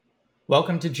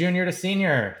Welcome to Junior to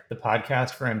Senior, the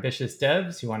podcast for ambitious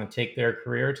devs who want to take their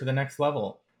career to the next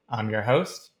level. I'm your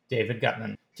host, David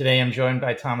Gutman. Today I'm joined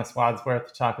by Thomas Wadsworth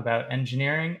to talk about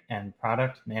engineering and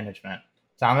product management.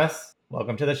 Thomas,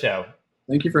 welcome to the show.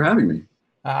 Thank you for having me.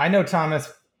 I know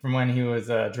Thomas from when he was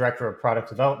a director of product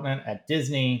development at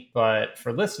Disney, but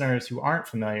for listeners who aren't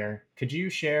familiar, could you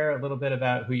share a little bit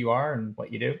about who you are and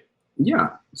what you do? Yeah,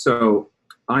 so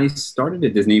I started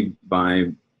at Disney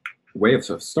by way of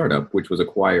a startup, which was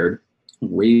acquired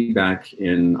way back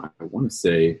in, I want to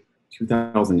say,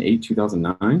 2008,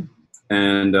 2009.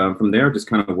 And from there, just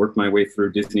kind of worked my way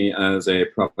through Disney as a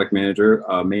product manager,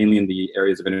 mainly in the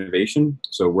areas of innovation.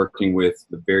 So working with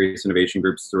the various innovation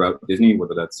groups throughout Disney,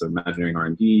 whether that's Imagineering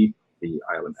R&D, the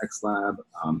ILM X Lab,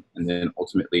 and then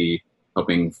ultimately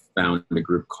helping found a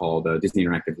group called Disney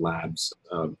Interactive Labs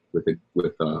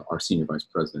with our senior vice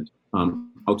president.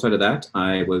 Outside of that,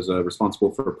 I was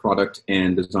responsible for product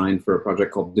and design for a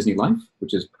project called Disney Life,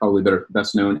 which is probably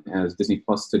best known as Disney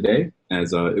Plus today,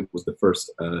 as it was the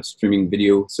first streaming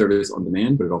video service on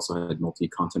demand, but it also had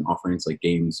multi-content offerings like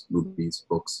games, movies,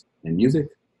 books, and music.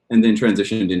 And then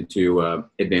transitioned into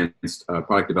advanced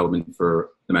product development for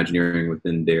Imagineering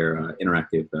within their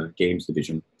interactive games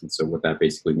division. And so what that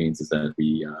basically means is that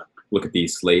we look at the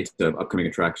slate of upcoming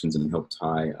attractions and help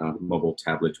tie mobile,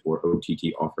 tablet, or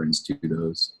OTT offerings to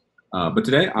those. But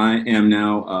today I am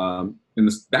now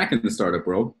back in the startup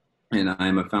world, and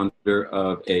I'm a founder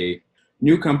of a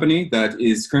new company that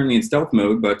is currently in stealth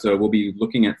mode, but we'll be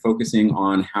looking at focusing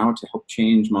on how to help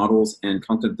change models and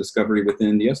content discovery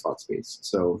within the SVOD space.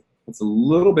 So it's a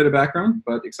little bit of background,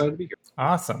 but excited to be here.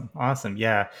 Awesome.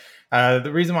 Yeah.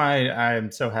 The reason why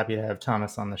I'm so happy to have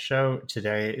Thomas on the show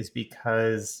today is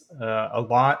because a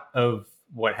lot of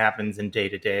what happens in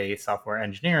day-to-day software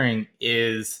engineering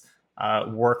is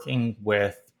working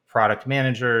with product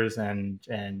managers and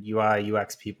UI,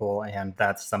 UX people, and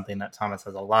that's something that Thomas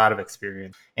has a lot of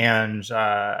experience. And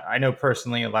I know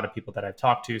personally, a lot of people that I've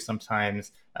talked to,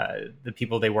 sometimes the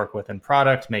people they work with in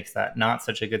product makes that not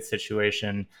such a good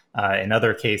situation. In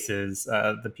other cases,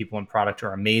 the people in product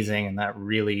are amazing, and that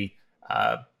really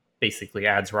basically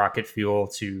adds rocket fuel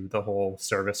to the whole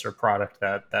service or product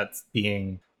that's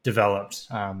being developed.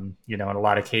 In a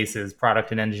lot of cases,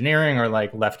 product and engineering are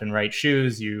like left and right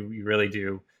shoes. You really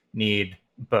do need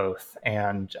both.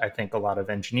 And I think a lot of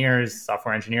engineers,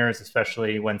 software engineers,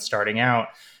 especially when starting out,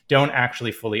 don't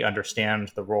actually fully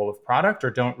understand the role of product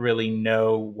or don't really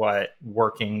know what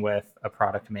working with a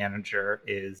product manager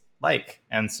is like.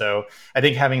 And so I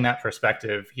think having that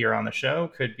perspective here on the show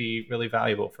could be really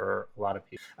valuable for a lot of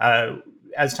people.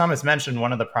 As Thomas mentioned,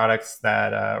 one of the products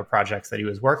that or projects that he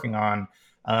was working on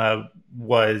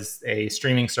was a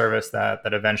streaming service that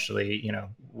eventually,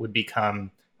 would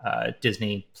become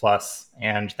Disney Plus,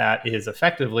 and that is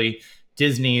effectively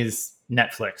Disney's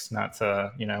Netflix. Not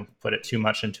to put it too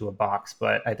much into a box,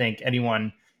 but I think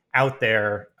anyone out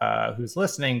there who's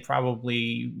listening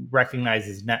probably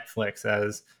recognizes Netflix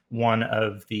as one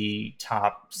of the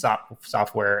top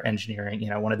software engineering,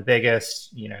 one of the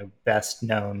biggest, best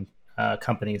known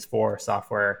companies for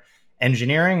software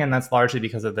engineering, and that's largely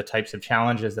because of the types of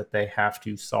challenges that they have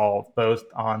to solve, both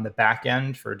on the back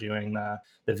end for doing the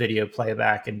video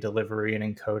playback and delivery and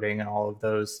encoding and all of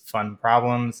those fun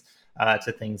problems,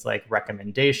 to things like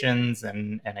recommendations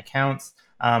and accounts,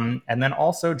 and then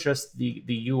also just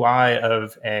the UI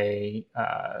of a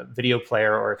video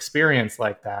player or experience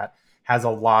like that has a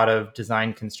lot of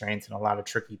design constraints and a lot of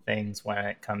tricky things when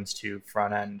it comes to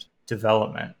front end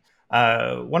development.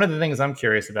 One of the things I'm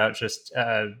curious about, just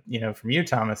from you,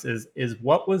 Thomas, is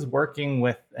what was working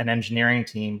with an engineering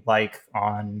team like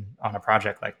on a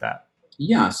project like that?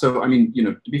 Yeah, so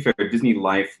to be fair, Disney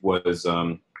Life was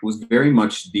very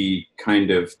much the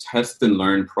kind of test and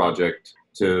learn project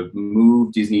to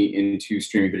move Disney into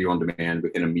streaming video on demand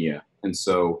within EMEA, and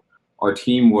so our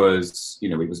team was,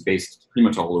 it was based pretty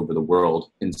much all over the world.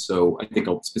 And so I think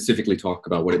I'll specifically talk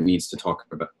about what it means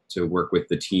to work with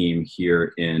the team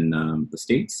here in the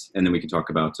States. And then we can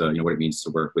talk about, what it means to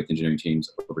work with engineering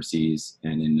teams overseas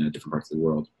and in different parts of the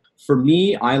world. For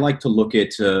me, I like to look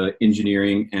at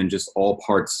engineering and just all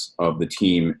parts of the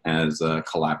team as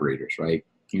collaborators, right?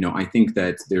 I think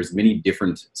that there's many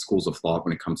different schools of thought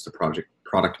when it comes to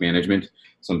product management.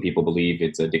 Some people believe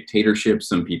it's a dictatorship.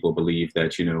 Some people believe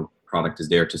that, product is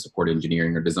there to support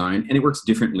engineering or design, and it works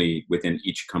differently within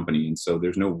each company. And so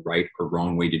there's no right or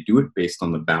wrong way to do it based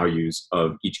on the values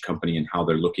of each company and how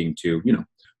they're looking to,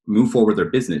 move forward their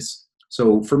business.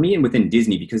 So for me and within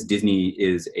Disney, because Disney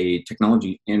is a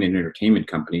technology and an entertainment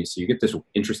company, so you get this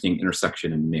interesting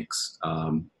intersection and mix.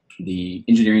 the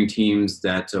engineering teams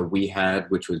that we had,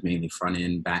 which was mainly front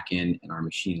end, back end, and our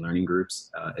machine learning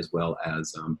groups, as well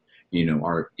as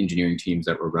our engineering teams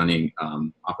that were running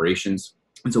operations.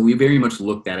 And so we very much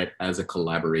looked at it as a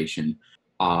collaboration.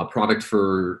 Product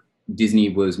for Disney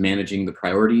was managing the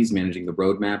priorities, managing the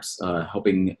roadmaps,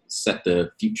 helping set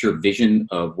the future vision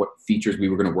of what features we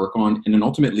were going to work on. And then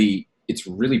ultimately, it's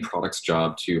really product's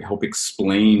job to help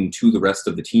explain to the rest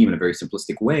of the team in a very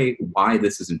simplistic way why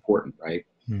this is important, right?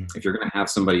 If you're going to have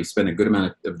somebody spend a good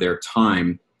amount of their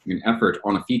time and effort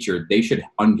on a feature, they should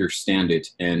understand it.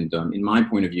 And in my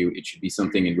point of view, it should be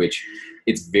something in which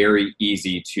it's very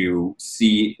easy to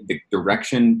see the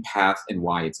direction, path, and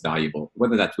why it's valuable,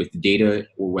 whether that's with data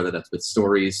or whether that's with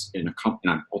stories. And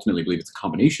I ultimately believe it's a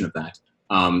combination of that.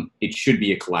 It should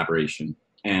be a collaboration.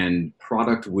 And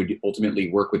product would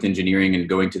ultimately work with engineering and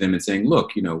going to them and saying,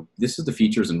 look, this is the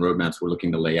features and roadmaps we're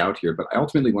looking to lay out here, but I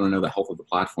ultimately want to know the health of the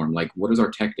platform. Like, what is our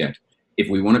tech debt? If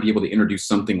we want to be able to introduce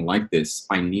something like this,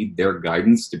 I need their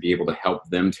guidance to be able to help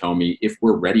them tell me if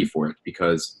we're ready for it.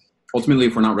 Because ultimately,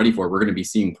 if we're not ready for it, we're going to be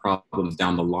seeing problems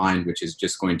down the line, which is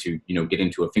just going to, get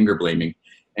into a finger blaming.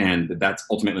 And that's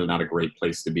ultimately not a great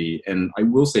place to be. And I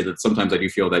will say that sometimes I do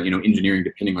feel that, engineering,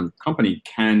 depending on the company,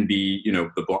 can be,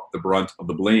 the brunt of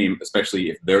the blame, especially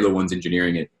if they're the ones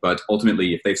engineering it. But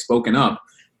ultimately, if they've spoken up,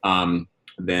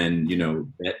 then,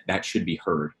 that should be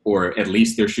heard. Or at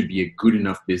least there should be a good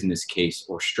enough business case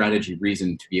or strategy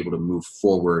reason to be able to move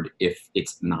forward if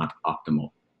it's not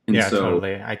optimal. And yeah,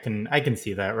 totally. I can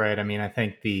see that, right? I mean, I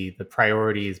think the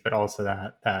priorities, but also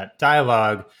that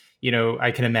dialogue,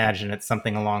 I can imagine it's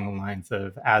something along the lines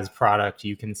of, as product,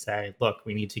 you can say, look,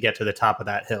 we need to get to the top of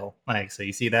that hill. Like, so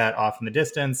you see that off in the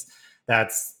distance.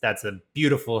 That's a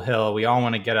beautiful hill. We all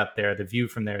want to get up there. The view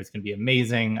from there is going to be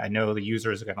amazing. I know the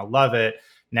users are going to love it.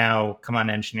 Now, come on,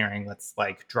 engineering, let's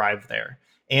drive there.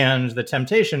 And the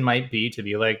temptation might be to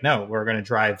be like, no, we're going to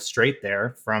drive straight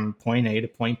there from point A to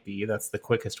point B. That's the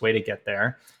quickest way to get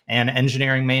there. And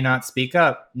engineering may not speak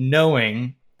up,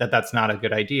 knowing that that's not a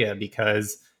good idea,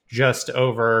 because just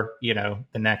over, the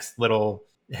next little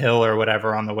hill or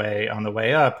whatever on the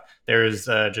way up, there's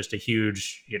just a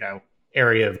huge,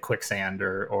 area of quicksand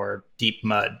or deep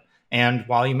mud. And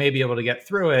while you may be able to get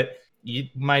through it, you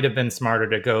might have been smarter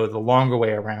to go the longer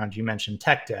way around. You mentioned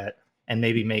tech debt, and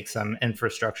maybe make some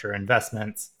infrastructure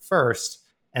investments first,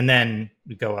 and then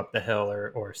go up the hill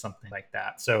or something like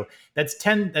that. So that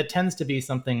tends to be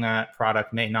something that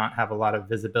product may not have a lot of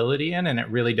visibility in, and it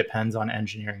really depends on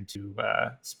engineering to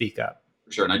speak up.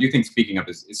 For sure. And I do think speaking up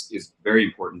is very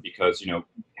important, because,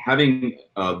 having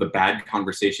the bad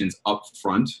conversations up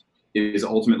front is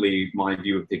ultimately my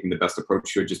view of taking the best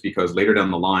approach to it, just because later down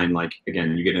the line, like,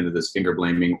 again, you get into this finger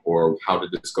blaming or how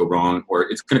did this go wrong, or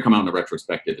it's going to come out in the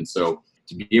retrospective. And so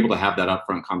to be able to have that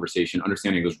upfront conversation,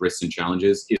 understanding those risks and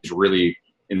challenges, is really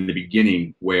in the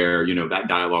beginning where, that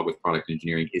dialogue with product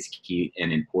engineering is key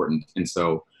and important. And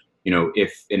so,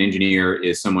 if an engineer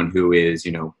is someone who is,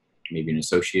 maybe an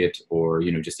associate or,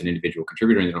 just an individual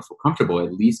contributor, and they don't feel comfortable,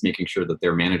 at least making sure that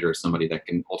their manager is somebody that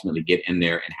can ultimately get in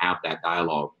there and have that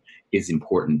dialogue is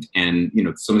important. And,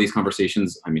 some of these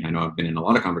conversations, I mean, I know I've been in a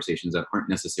lot of conversations that aren't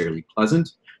necessarily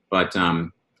pleasant, but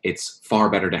it's far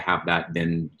better to have that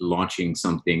than launching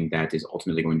something that is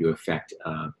ultimately going to affect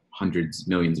hundreds,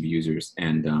 millions of users.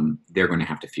 And they're going to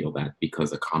have to feel that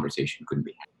because a conversation couldn't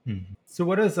be had. Mm-hmm. So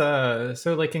what is,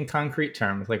 in concrete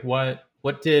terms,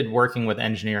 what did working with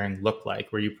engineering look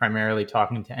like? Were you primarily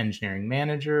talking to engineering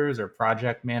managers or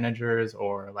project managers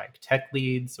or tech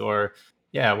leads, or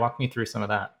walk me through some of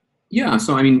that. Yeah,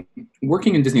 so I mean,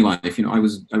 working in Disney Life, I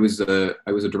was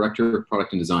a director of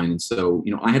product and design, and so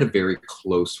I had a very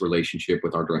close relationship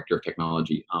with our director of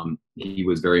technology. He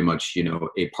was very much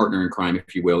a partner in crime,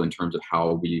 if you will, in terms of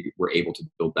how we were able to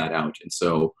build that out. And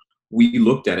so we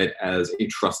looked at it as a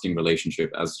trusting relationship.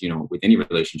 As with any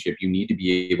relationship, you need to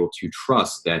be able to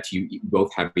trust that you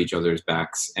both have each other's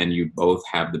backs and you both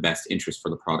have the best interest for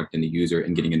the product and the user,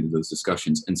 and getting into those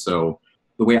discussions. And so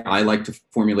the way I like to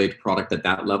formulate product at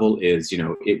that level is,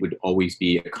 it would always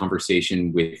be a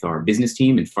conversation with our business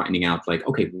team and finding out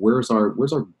okay, where's our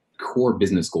core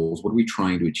business goals? What are we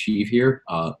trying to achieve here?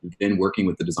 Then working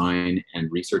with the design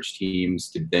and research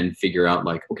teams to then figure out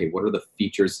okay, what are the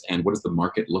features and what does the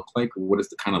market look like? What is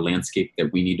the kind of landscape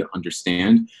that we need to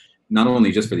understand? Not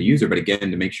only just for the user, but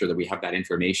again, to make sure that we have that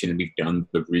information and we've done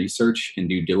the research and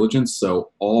due diligence.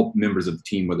 So all members of the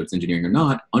team, whether it's engineering or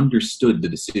not, understood the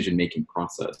decision-making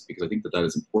process, because I think that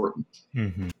is important.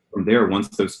 Mm-hmm. From there, once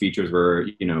those features were,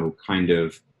 kind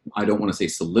of, I don't want to say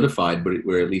solidified, but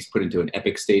were at least put into an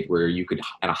epic state where you could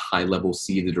at a high level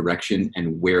see the direction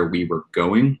and where we were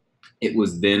going, It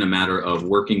was then a matter of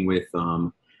working with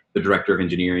the director of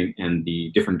engineering and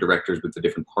the different directors with the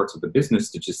different parts of the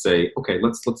business to just say, okay,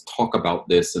 let's talk about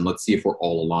this and let's see if we're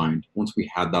all aligned. Once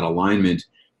we had that alignment,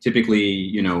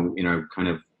 typically, in a kind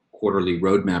of quarterly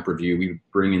roadmap review, we would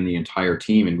bring in the entire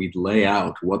team and we'd lay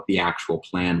out what the actual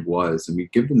plan was, and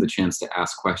we'd give them the chance to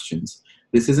ask questions.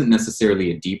 This isn't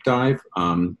necessarily a deep dive.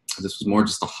 This was more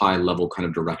just a high level kind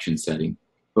of direction setting.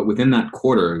 But within that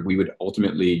quarter, we would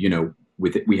ultimately,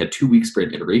 we had 2 week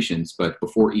sprint iterations, but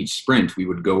before each sprint, we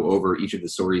would go over each of the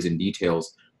stories in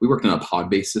details. We worked on a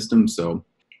pod-based system. So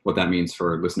what that means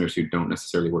for listeners who don't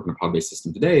necessarily work in a pod-based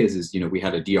system today is we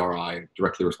had a DRI,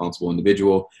 directly responsible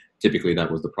individual. Typically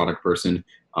that was the product person.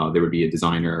 There would be a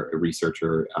designer, a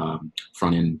researcher,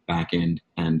 front end, back end,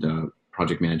 and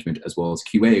project management, as well as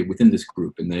QA within this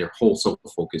group. And their whole sole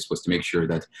focus was to make sure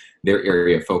that their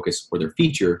area of focus or their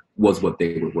feature was what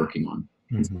they were working on.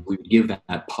 Mm-hmm. So we would give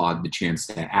that pod the chance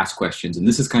to ask questions. And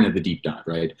this is kind of the deep dive,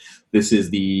 right? This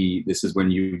is when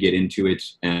you get into it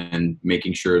and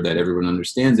making sure that everyone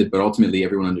understands it, but ultimately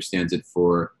everyone understands it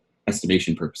for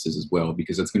estimation purposes as well,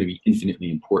 because that's going to be infinitely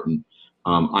important.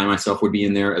 I myself would be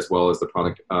in there, as well as the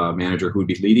product manager who would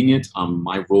be leading it.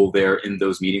 My role there in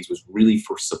those meetings was really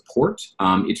for support.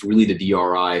 It's really the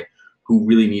DRI who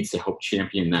really needs to help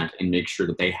champion that and make sure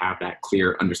that they have that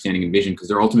clear understanding and vision, because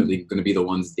they're ultimately going to be the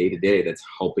ones day to day that's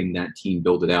helping that team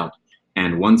build it out.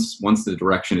 And once the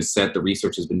direction is set, the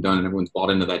research has been done, and everyone's bought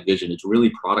into that vision, it's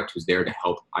really product who's there to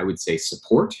help, I would say,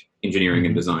 support engineering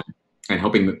and design, and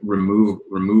helping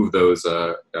remove those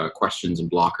questions and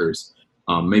blockers.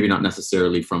 Maybe not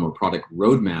necessarily from a product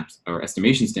roadmap or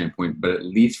estimation standpoint, but at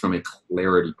least from a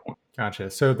clarity point. Gotcha.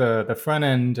 So the front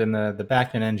end and the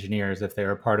back end engineers, if they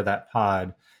were part of that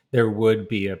pod, there would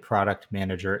be a product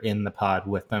manager in the pod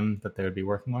with them that they would be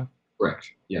working with?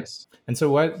 Correct. Yes. And so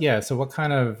what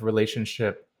kind of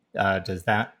relationship does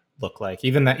that look like?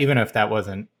 Even if that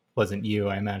wasn't you,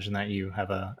 I imagine that you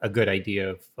have a good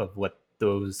idea of what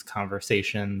those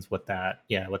conversations, what that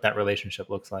relationship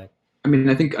looks like. I mean,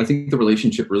 I think the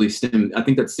relationship really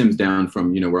stems down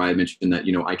from, where I mentioned that,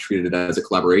 I treated it as a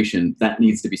collaboration. That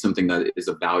needs to be something that is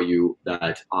a value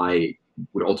that I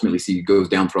would ultimately see goes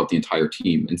down throughout the entire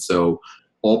team. And so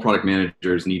all product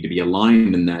managers need to be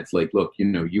aligned in that, like, look,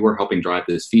 you are helping drive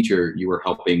this feature. You are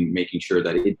helping making sure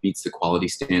that it meets the quality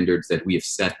standards that we have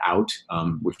set out,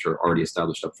 which are already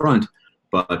established up front.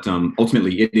 But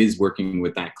ultimately, it is working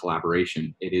with that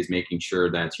collaboration. It is making sure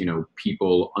that,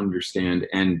 people understand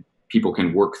and people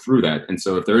can work through that. And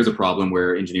so if there is a problem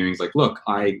where engineering is like, look,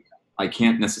 I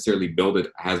can't necessarily build it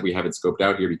as we have it scoped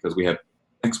out here because we have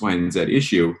X, Y, and Z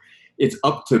issue, it's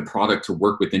up to product to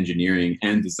work with engineering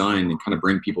and design and kind of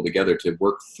bring people together to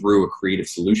work through a creative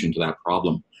solution to that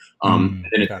problem. And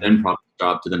then it's then product's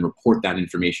job to then report that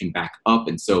information back up,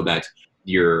 and so that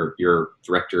your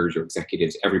directors, your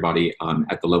executives, everybody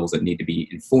at the levels that need to be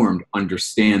informed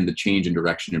understand the change in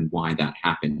direction and why that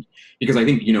happened. Because I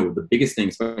think, the biggest thing,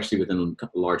 especially within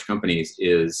large companies,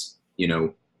 is,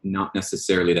 not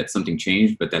necessarily that something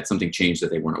changed, but that something changed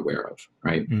that they weren't aware of,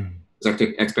 right?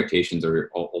 Expectations are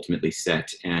ultimately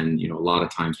set, and, a lot of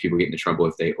times people get into trouble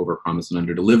if they overpromise and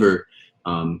underdeliver.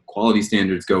 Quality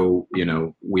standards go,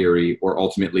 weary, or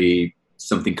ultimately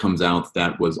something comes out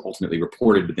that was ultimately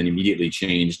reported but then immediately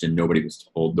changed and nobody was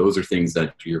told. Those are things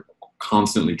that you're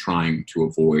constantly trying to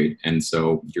avoid, and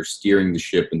so you're steering the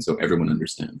ship, and so everyone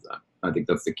understands that. I think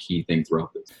that's the key thing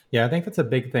throughout this. Yeah, I think that's a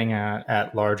big thing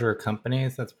at larger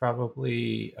companies. That's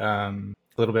probably a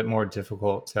little bit more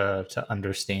difficult to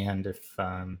understand if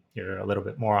you're a little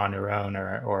bit more on your own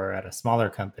or at a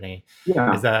smaller company.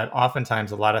 Yeah. Is that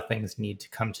oftentimes a lot of things need to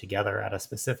come together at a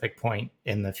specific point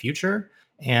in the future.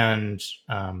 And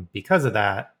because of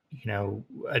that,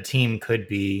 a team could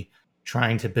be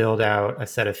trying to build out a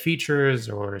set of features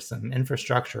or some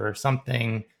infrastructure or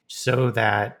something so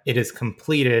that it is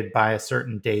completed by a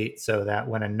certain date, so that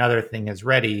when another thing is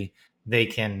ready, they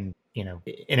can,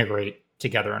 integrate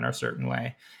together in a certain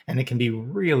way. And it can be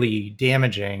really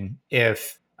damaging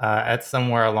if at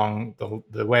somewhere along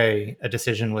the way, a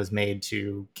decision was made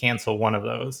to cancel one of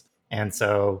those. And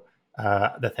so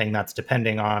the thing that's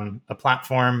depending on a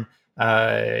platform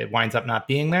it winds up not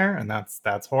being there, and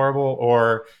that's horrible.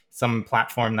 Or some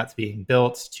platform that's being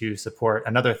built to support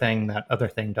another thing, that other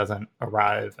thing doesn't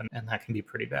arrive, and that can be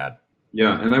pretty bad.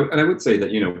 Yeah, and I would say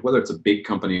that, whether it's a big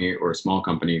company or a small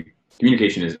company,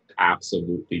 communication is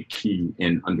absolutely key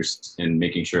in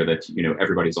making ssure that,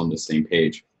 everybody's on the same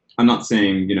page. I'm not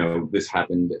saying, this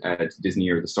happened at Disney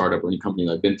or the startup or any company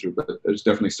that I've been through, but there's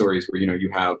definitely stories where, you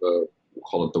have we'll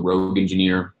call it the rogue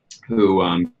engineer who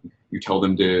you tell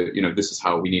them to, this is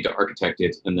how we need to architect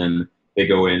it. And then they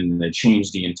go in and they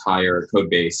change the entire code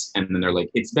base, and then they're like,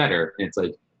 it's better. And it's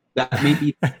like, that may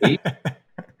be the case.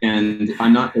 And it's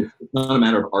not a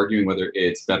matter of arguing whether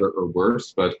it's better or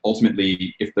worse, but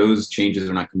ultimately, if those changes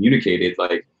are not communicated,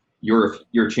 like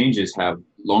your changes have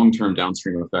long-term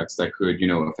downstream effects that could,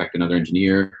 affect another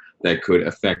engineer, that could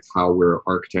affect how we're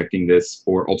architecting this,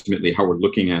 or ultimately how we're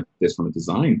looking at this from a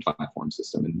design platform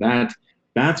system. And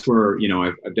that's where,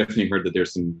 I've definitely heard that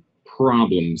there's some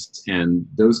problems, and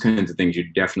those kinds of things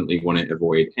you definitely want to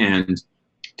avoid. And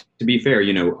to be fair,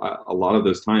 a lot of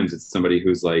those times it's somebody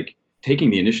who's like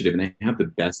taking the initiative and they have the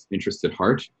best interest at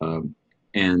heart.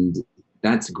 And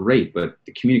that's great, but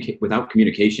without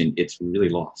communication, it's really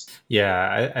lost.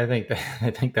 Yeah, I think I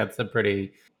think that's a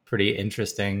pretty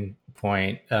interesting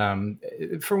point.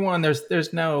 For one,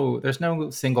 there's no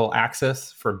single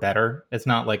axis for better. It's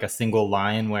not like a single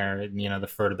line where the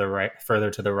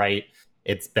further to the right,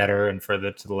 it's better, and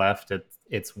further to the left,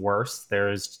 it's worse.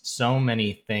 There's so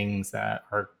many things that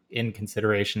are in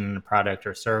consideration in a product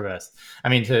or service. I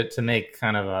mean, to make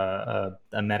kind of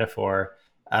a metaphor,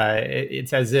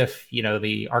 it's as if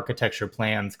the architecture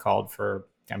plans called for.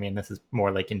 I mean, this is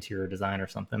more like interior design or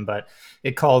something, but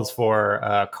it calls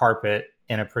for carpet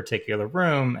in a particular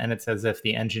room, and it's as if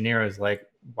the engineer is like,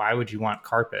 "Why would you want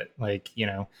carpet? Like,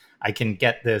 I can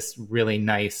get this really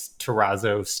nice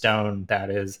terrazzo stone that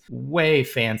is way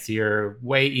fancier,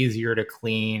 way easier to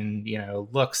clean,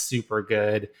 looks super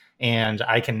good, and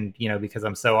I can, because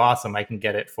I'm so awesome, I can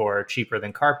get it for cheaper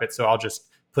than carpet, so I'll just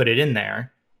put it in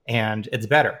there." And it's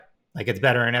better. Like, it's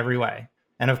better in every way.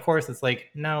 And of course, it's like,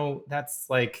 no, that's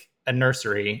like a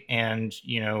nursery, and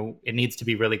it needs to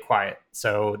be really quiet.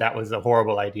 So that was a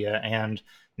horrible idea. And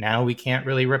now we can't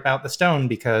really rip out the stone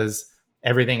because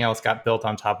everything else got built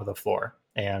on top of the floor.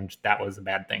 And that was a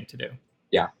bad thing to do.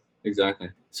 Yeah, exactly.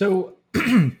 So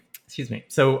excuse me.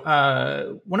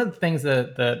 So one of the things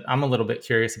that I'm a little bit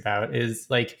curious about is,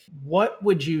 like, what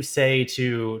would you say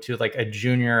to like a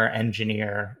junior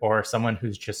engineer or someone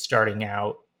who's just starting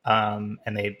out,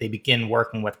 and they begin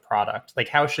working with product? Like,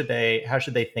 how should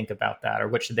they think about that, or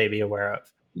what should they be aware of?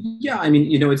 Yeah, I mean,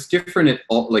 it's different at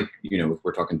all. Like, if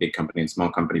we're talking big company and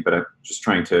small company, but I'm just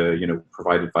trying to,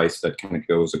 provide advice that kind of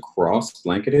goes across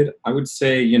blanketed. I would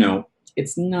say,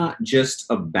 it's not just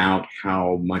about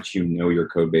how much you know your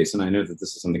code base. And I know that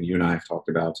this is something you and I have talked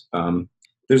about.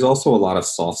 There's also a lot of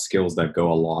soft skills that go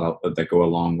a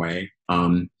long way.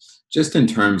 Just in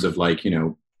terms of, like,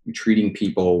 treating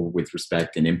people with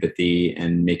respect and empathy,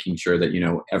 and making sure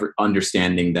that,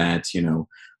 understanding that,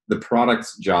 the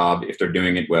product's job, if they're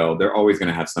doing it well, they're always going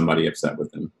to have somebody upset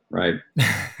with them, right?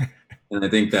 And I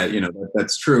think that,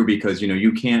 that's true, because,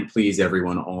 you can't please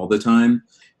everyone all the time.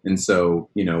 And so,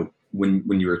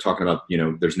 when you were talking about,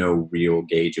 there's no real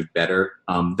gauge of better,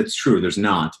 that's true, there's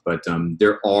not. But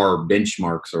there are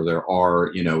benchmarks, or there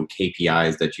are,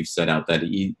 KPIs that you've set out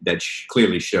that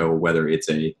clearly show whether it's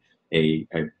a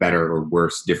better or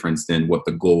worse difference than what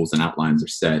the goals and outlines are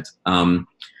set. I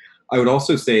would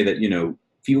also say that,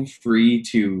 feel free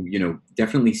to,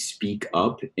 definitely speak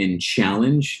up and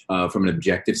challenge from an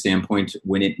objective standpoint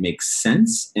when it makes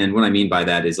sense. And what I mean by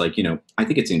that is, like, I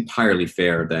think it's entirely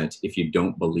fair that if you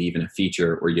don't believe in a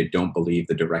feature, or you don't believe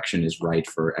the direction is right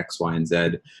for X, Y, and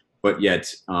Z, but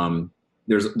yet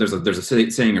there's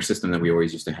a saying or system that we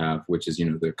always used to have, which is,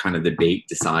 the kind of debate,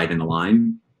 decide, and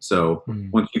align. So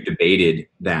once you've debated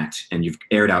that and you've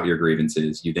aired out your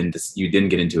grievances, you then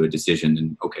get into a decision,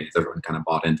 and okay, everyone kind of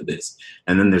bought into this.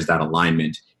 And then there's that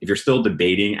alignment. If you're still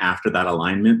debating after that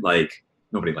alignment, like,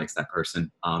 nobody likes that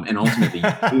person. And ultimately,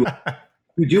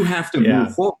 you do have to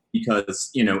move forward,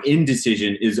 because,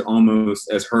 indecision is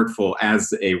almost as hurtful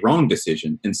as a wrong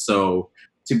decision. And so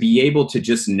to be able to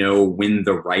just know when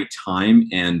the right time,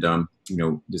 and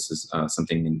this is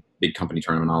something in big company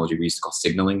terminology we used to call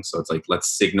signaling. So it's like, let's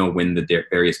signal when the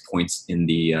various points in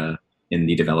the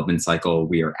development cycle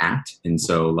we are at. And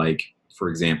so, like, for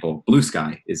example, blue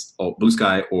sky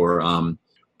or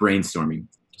brainstorming.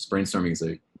 So brainstorming is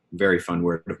a very fun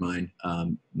word of mine.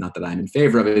 Not that I'm in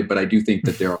favor of it, but I do think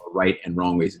that there are right and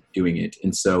wrong ways of doing it.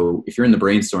 And so if you're in the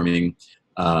brainstorming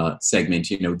segment,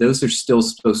 those are still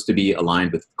supposed to be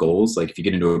aligned with goals. Like, if you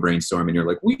get into a brainstorm and you're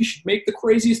like, we should make the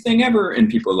craziest thing ever, and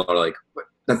people are like,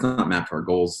 that's not mapped to our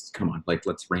goals. Come on, like,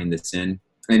 let's rein this in.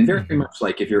 And very much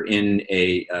like if you're in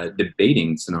a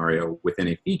debating scenario within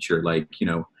a feature, like,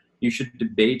 you should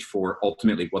debate for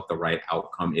ultimately what the right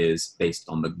outcome is based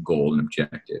on the goal and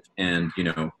objective. And,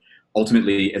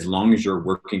 ultimately, as long as you're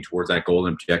working towards that goal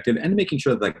and objective and making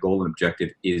sure that that goal and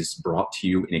objective is brought to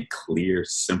you in a clear,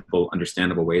 simple,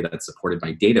 understandable way that's supported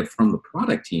by data from the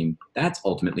product team, that's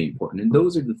ultimately important. And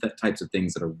those are the types of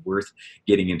things that are worth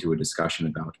getting into a discussion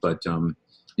about. But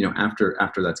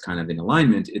after that's kind of in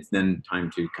alignment, it's then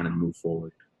time to kind of move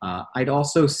forward. I'd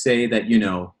also say that,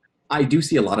 I do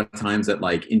see a lot of times that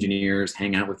like engineers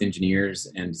hang out with engineers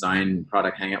and design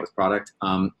product hang out with product.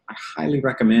 I highly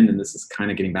recommend, and this is kind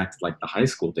of getting back to like the high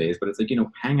school days, but it's like,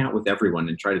 hang out with everyone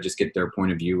and try to just get their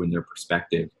point of view and their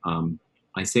perspective.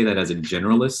 I say that as a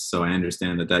generalist, so I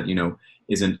understand that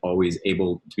isn't always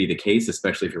able to be the case,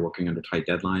 especially if you're working under tight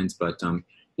deadlines. But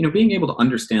being able to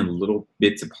understand little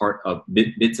bits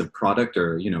bits of product,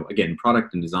 or again,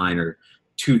 product and design are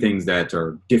two things that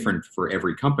are different for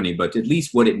every company, but at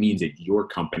least what it means at your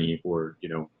company, or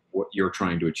what you're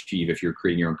trying to achieve if you're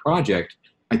creating your own project,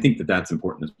 I think that that's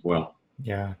important as well.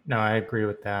 Yeah, no, I agree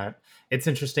with that. It's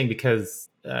interesting because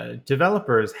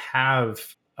developers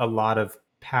have a lot of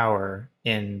power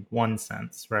in one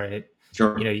sense, right?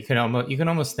 Sure. You can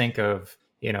almost think of,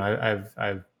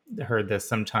 I've heard this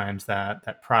sometimes,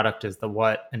 that product is the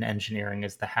what and engineering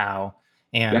is the how,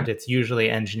 and Yeah. it's usually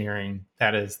engineering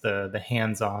that is the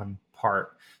hands-on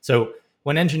part. So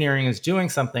when engineering is doing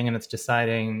something and it's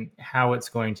deciding how it's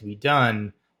going to be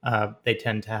done, they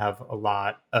tend to have a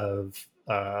lot of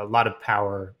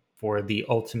power for the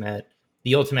ultimate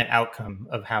outcome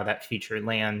of how that feature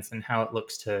lands and how it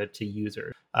looks to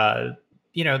users.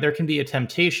 There can be a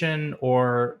temptation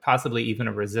or possibly even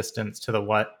a resistance to the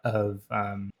what of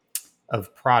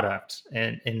product,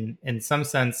 and in some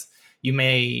sense, you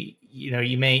may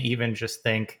even just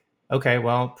think, okay,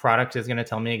 well, product is going to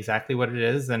tell me exactly what it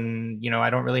is, and I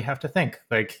don't really have to think.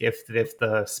 Like, if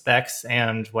the specs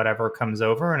and whatever comes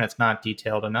over and it's not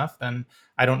detailed enough, then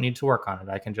I don't need to work on it.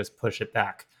 I can just push it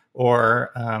back.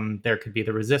 Or there could be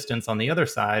the resistance on the other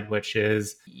side, which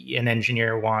is an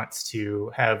engineer wants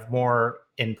to have more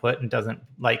input and doesn't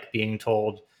like being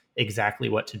told exactly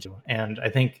what to do. And I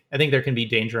think there can be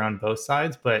danger on both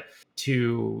sides. But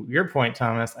to your point,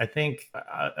 Thomas, I think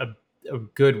a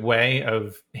good way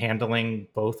of handling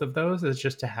both of those is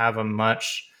just to have a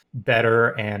much better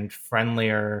and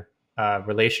friendlier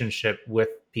relationship with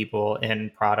people in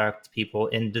product, people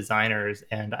in designers.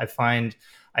 And I find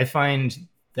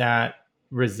that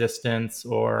resistance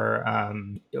or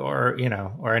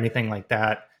anything like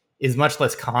that is much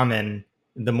less common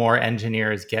the more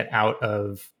engineers get out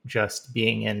of just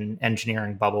being in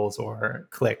engineering bubbles or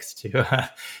cliques, to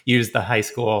use the high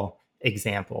school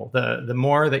example. The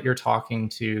more that you're talking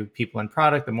to people in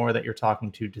product, the more that you're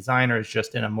talking to designers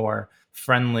just in a more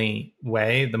friendly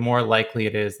way, the more likely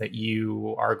it is that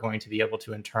you are going to be able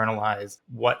to internalize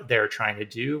what they're trying to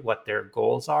do, what their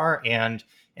goals are. And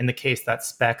in the case that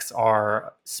specs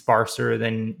are sparser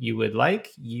than you would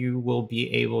like, you will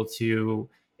be able to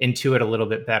intuit a little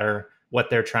bit better what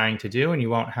they're trying to do, and you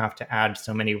won't have to add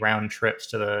so many round trips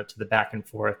to the back and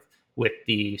forth with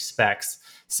the specs.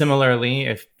 Similarly,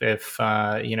 if it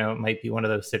might be one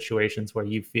of those situations where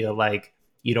you feel like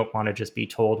you don't want to just be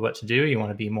told what to do, you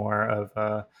want to be more of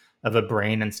a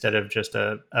brain instead of just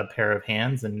a pair of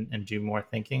hands, and do more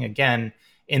thinking. Again,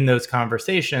 in those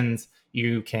conversations,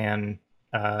 you can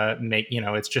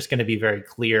it's just going to be very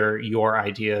clear your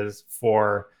ideas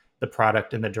for the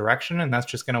product and the direction, and that's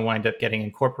just going to wind up getting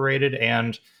incorporated.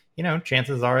 And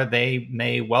chances are they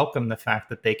may welcome the fact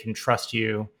that they can trust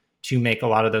you to make a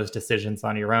lot of those decisions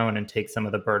on your own and take some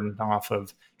of the burden off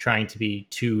of trying to be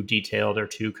too detailed or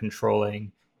too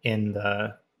controlling in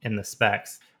the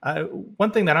specs.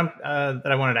 One thing that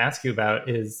I wanted to ask you about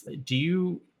is, do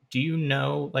you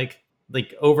know, like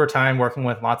over time working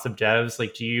with lots of devs,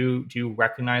 like do you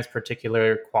recognize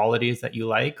particular qualities that you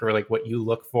like, or like what you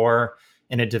look for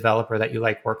in a developer that you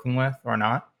like working with, or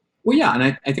not? Well, yeah,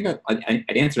 and I think I'd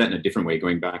answer that in a different way,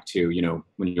 going back to,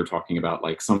 when you're talking about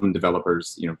like some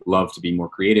developers, love to be more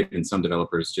creative, and some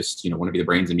developers just, want to be the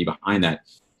brains and be behind that.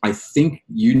 I think,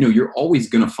 you're always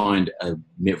going to find a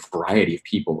variety of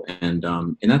people, and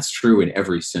that's true in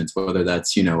every sense, whether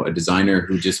that's, a designer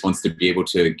who just wants to be able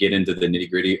to get into the nitty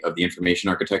gritty of the information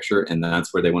architecture, and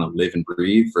that's where they want to live and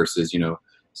breathe, versus,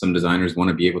 some designers want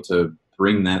to be able to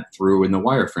bring that through in the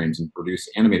wireframes and produce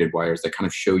animated wires that kind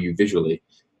of show you visually.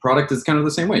 Product is kind of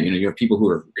the same way. You have people who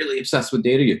are really obsessed with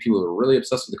data. You have people who are really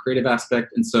obsessed with the creative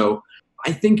aspect. And so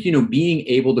I think, being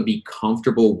able to be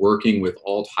comfortable working with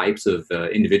all types of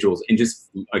individuals, and just,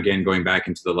 again, going back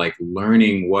into the like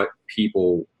learning what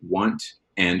people want,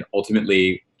 and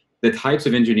ultimately the types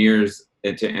of engineers,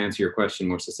 and to answer your question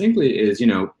more succinctly, is,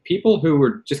 people who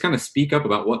are just kind of speak up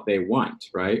about what they want,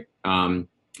 right?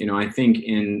 I think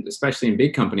especially in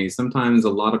big companies, sometimes a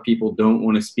lot of people don't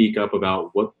want to speak up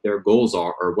about what their goals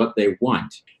are or what they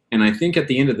want. And I think at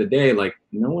the end of the day, like,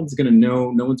 no one's going to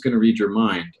know, no one's going to read your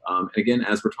mind. Again,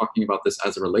 as we're talking about this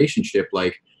as a relationship,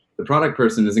 like, the product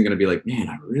person isn't going to be like, man,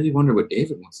 I really wonder what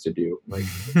David wants to do. Like,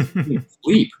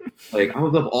 sleep. Like, I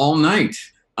was up all night.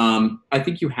 I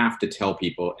think you have to tell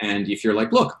people. And if you're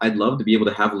like, look, I'd love to be able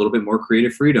to have a little bit more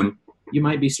creative freedom, you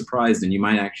might be surprised and you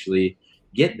might actually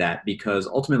get that, because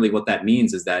ultimately what that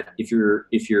means is that if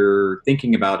you're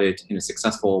thinking about it in a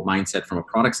successful mindset from a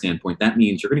product standpoint, that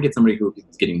means you're going to get somebody who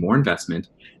is getting more investment,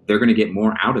 they're going to get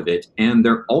more out of it, and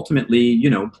they're ultimately,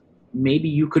 maybe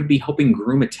you could be helping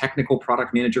groom a technical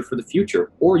product manager for the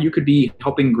future, or you could be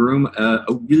helping groom a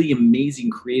really amazing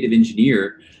creative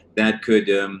engineer that could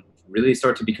really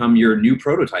start to become your new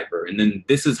prototyper. And then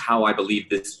this is how I believe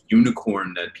this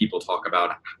unicorn that people talk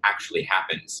about actually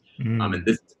happens. And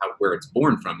this is where it's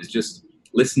born from, is just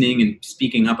listening and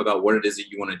speaking up about what it is that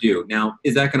you want to do. Now,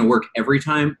 is that going to work every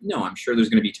time? No, I'm sure there's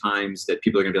going to be times that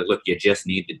people are going to be like, look, you just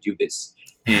need to do this.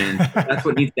 And that's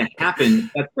what needs to happen.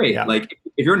 That's great. Yeah. Like,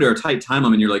 if you're under a tight time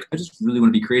limit and you're like, I just really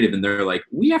want to be creative, and they're like,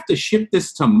 we have to ship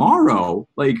this tomorrow.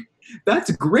 Like,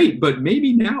 that's great, but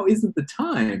maybe now isn't the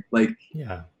time. Like,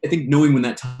 yeah. I think knowing when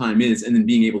that time is and then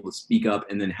being able to speak up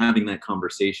and then having that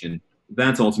conversation,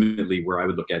 that's ultimately where I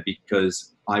would look at,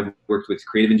 because I've worked with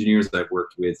creative engineers, I've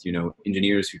worked with,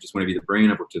 engineers who just want to be the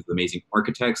brain, I've worked with amazing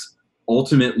architects.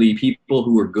 Ultimately, people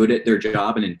who are good at their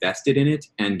job and invested in it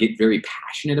and get very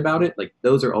passionate about it, like,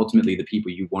 those are ultimately the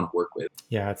people you want to work with.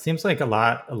 Yeah, it seems like a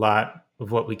lot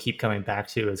of what we keep coming back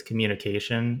to is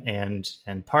communication,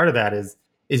 and part of that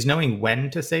is knowing when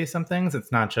to say some things.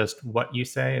 It's not just what you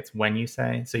say, it's when you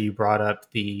say. So you brought up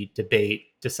the debate,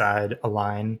 decide,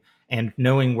 align, and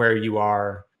knowing where you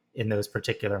are in those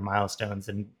particular milestones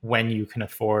and when you can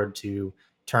afford to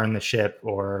turn the ship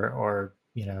or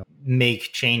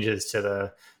make changes to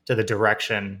the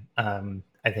direction.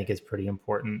 I think is pretty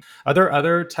important. Are there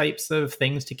other types of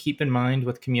things to keep in mind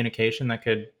with communication that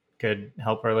could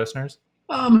help our listeners?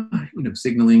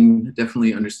 Signaling,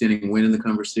 definitely understanding when in the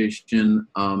conversation,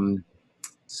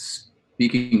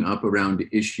 speaking up around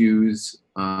issues.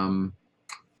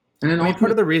 And then Part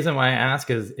of the reason why I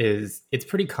ask is it's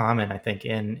pretty common, I think,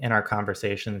 in our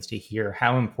conversations to hear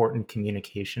how important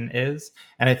communication is.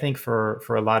 And I think for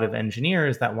a lot of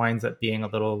engineers, that winds up being a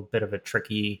little bit of a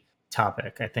tricky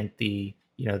topic. I think the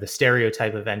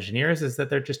stereotype of engineers is that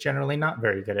they're just generally not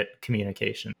very good at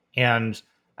communication. And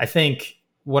I think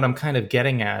what I'm kind of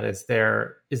getting at is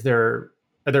are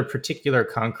there particular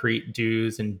concrete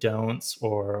do's and don'ts,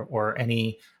 or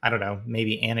any, I don't know,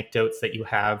 maybe anecdotes that you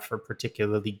have for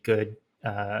particularly good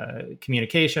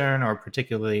communication or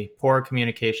particularly poor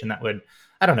communication that would,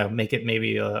 I don't know, make it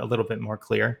maybe a little bit more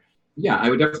clear? Yeah, I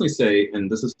would definitely say, and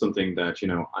this is something that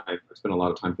I've spent a lot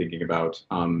of time thinking about.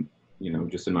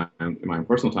 Just in my own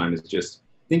personal time, is just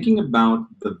thinking about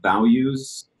the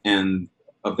values and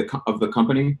of the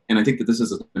company. And I think that this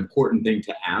is an important thing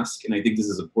to ask, and I think this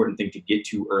is an important thing to get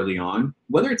to early on,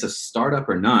 whether it's a startup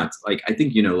or not. Like, I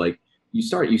think like, you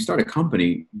start a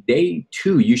company, day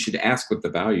 2 you should ask what the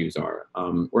values are,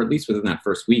 or at least within that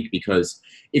first week, because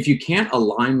if you can't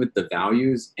align with the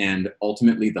values and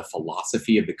ultimately the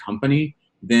philosophy of the company,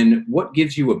 then what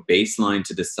gives you a baseline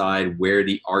to decide where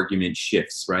the argument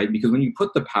shifts, right? Because when you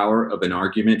put the power of an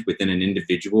argument within an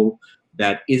individual,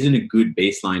 that isn't a good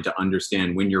baseline to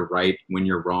understand when you're right, when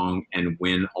you're wrong, and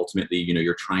when ultimately,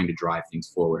 you're trying to drive things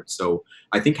forward. So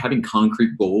I think having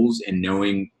concrete goals and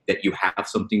knowing that you have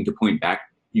something to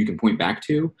you can point back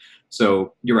to.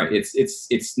 So you're right.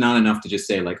 It's not enough to just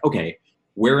say, like, okay,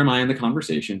 where am I in the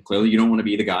conversation? Clearly you don't want to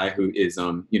be the guy who is,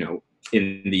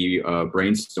 in the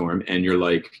brainstorm, and you're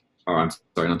like, oh, I'm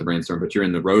sorry, not the brainstorm, but you're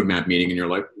in the roadmap meeting and you're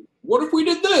like, what if we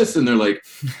did this? And they're like,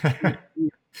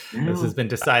 this has been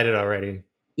decided already.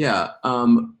 Yeah.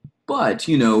 But,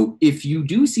 if you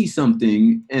do see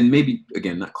something, and maybe,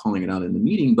 again, not calling it out in the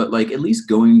meeting, but like at least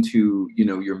going to,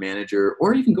 your manager,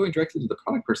 or even going directly to the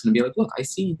product person and be like, look, I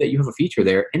see that you have a feature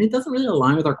there and it doesn't really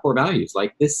align with our core values.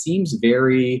 Like, this seems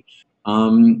very,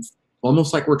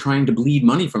 almost like we're trying to bleed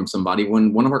money from somebody,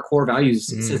 when one of our core values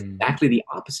says exactly the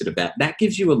opposite of that. That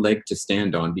gives you a leg to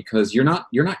stand on, because you're not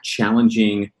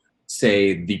challenging,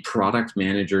 say, the product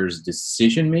manager's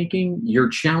decision making. You're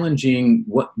challenging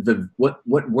where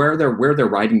they're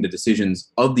writing the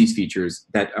decisions of these features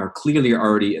that are clearly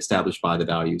already established by the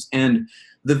values. And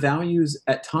the values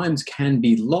at times can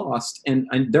be lost, and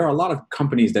there are a lot of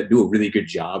companies that do a really good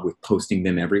job with posting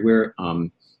them everywhere.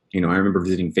 I remember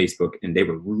visiting Facebook, and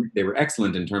they were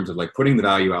excellent in terms of like putting the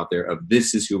value out there of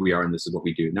this is who we are and this is what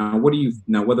we do. Now, what do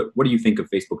you think of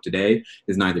Facebook today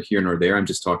is neither here nor there. I'm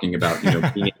just talking about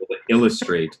being able to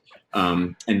illustrate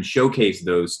and showcase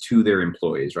those to their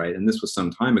employees, right? And this was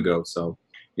some time ago, so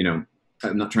you know.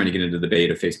 I'm not trying to get into the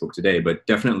debate of Facebook today, but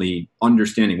definitely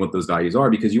understanding what those values are,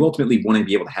 because you ultimately want to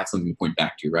be able to have something to point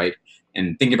back to, right?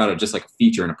 And think about it just like a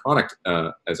feature in a product.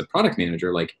 As a product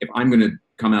manager, like if I'm going to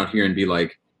come out here and be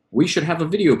like, we should have a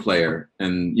video player,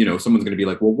 and someone's going to be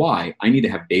like, well, why? I need to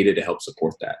have data to help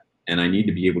support that, and I need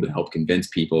to be able to help convince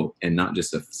people, and not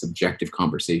just a subjective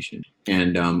conversation.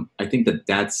 And I think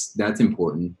that's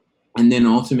important. And then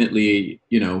ultimately,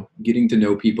 getting to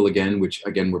know people again, which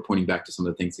again, we're pointing back to some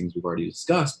of the things we've already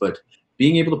discussed, but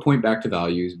being able to point back to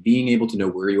values, being able to know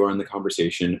where you are in the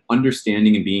conversation,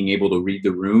 understanding and being able to read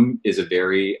the room is a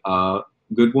very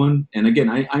good one. And again,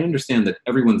 I understand that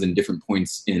everyone's in different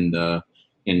points in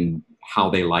how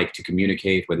they like to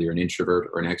communicate, whether you're an introvert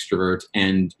or an extrovert.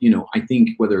 And, I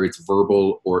think whether it's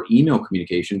verbal or email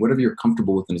communication, whatever you're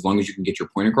comfortable with, and as long as you can get your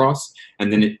point across,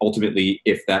 and then ultimately,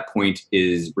 if that point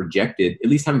is rejected, at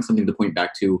least having something to point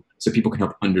back to so people can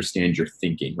help understand your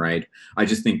thinking, right? I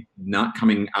just think not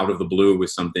coming out of the blue with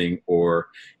something, or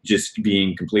just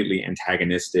being completely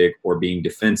antagonistic or being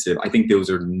defensive, I think those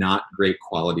are not great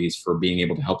qualities for being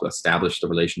able to help establish the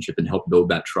relationship and help build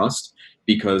that trust.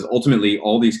 Because ultimately,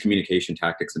 all these communication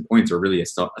tactics and points are really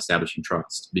establishing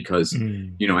trust. Because,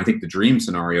 I think the dream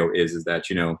scenario is that,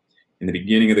 in the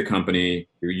beginning of the company,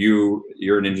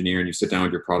 you're an engineer and you sit down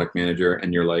with your product manager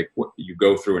and you're like, you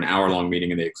go through an hour-long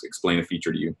meeting and they explain a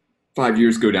feature to you. 5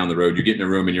 years go down the road, you get in a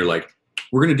room and you're like,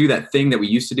 we're going to do that thing that we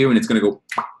used to do, and it's going to go,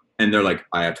 and they're like,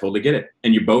 I totally get it.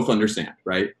 And you both understand,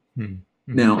 right?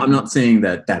 Now, I'm not saying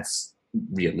that that's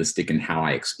realistic in how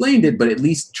I explained it, but at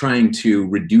least trying to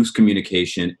reduce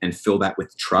communication and fill that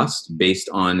with trust based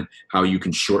on how you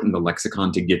can shorten the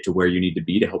lexicon to get to where you need to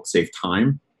be to help save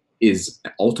time is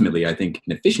ultimately, I think,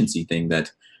 an efficiency thing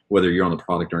that whether you're on the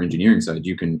product or engineering side,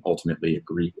 you can ultimately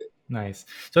agree with. Nice.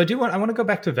 So I want to go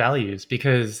back to values,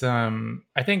 because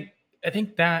I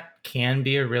think that can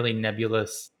be a really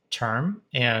nebulous term.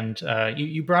 And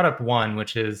you brought up one,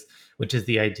 which is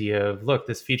the idea of, look,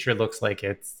 this feature looks like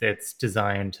it's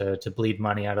designed to bleed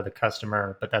money out of the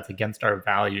customer, but that's against our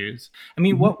values. I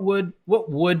mean, what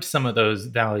would some of those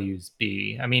values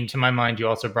be? I mean, to my mind, you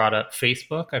also brought up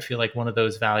Facebook. I feel like one of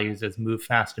those values is move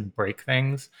fast and break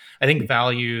things. I think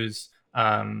values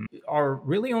are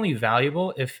really only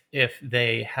valuable if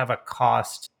they have a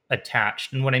cost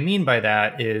attached. And what I mean by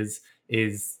that is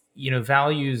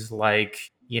values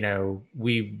like,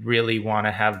 we really want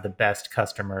to have the best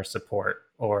customer support,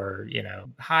 or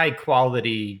high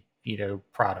quality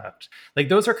product. Like,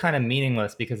 those are kind of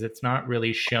meaningless because it's not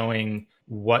really showing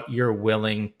what you're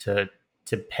willing to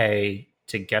pay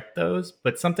to get those.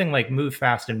 But something like move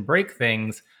fast and break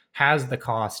things has the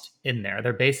cost in there.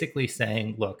 They're basically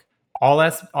saying, look, all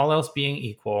else being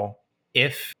equal,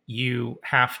 if you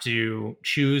have to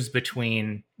choose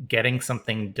between getting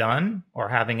something done or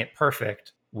having it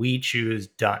perfect, we choose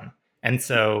done. And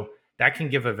so that can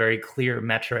give a very clear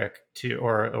metric to,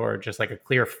 or just like a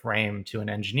clear frame to an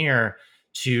engineer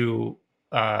to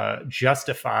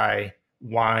justify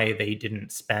why they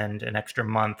didn't spend an extra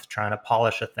month trying to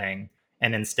polish a thing.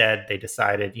 And instead they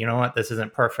decided, you know what, this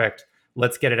isn't perfect.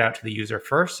 Let's get it out to the user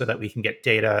first so that we can get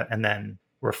data and then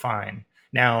refine.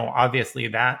 Now, obviously,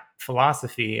 that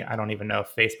philosophy, I don't even know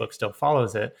if Facebook still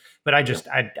follows it, but I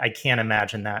can't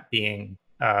imagine that being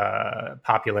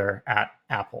popular at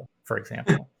Apple, for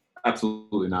example.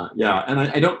 Absolutely not. Yeah, and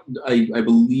I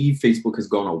believe Facebook has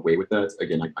gone away with that.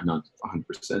 Again, I'm not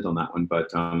 100% on that one,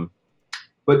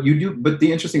 but you do. But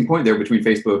the interesting point there between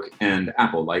Facebook and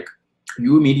Apple, like,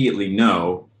 you immediately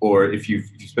know, or if you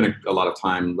spend a lot of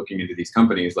time looking into these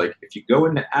companies, like if you go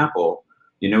into Apple,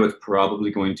 it's probably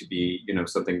going to be,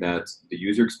 something that the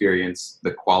user experience,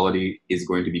 the quality is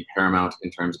going to be paramount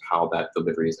in terms of how that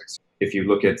delivery is executed. If you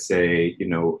look at, say,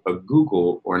 a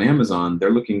Google or an Amazon,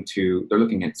 they're looking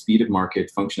at speed of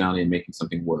market, functionality, and making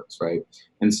something works, right?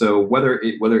 And so whether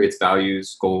it's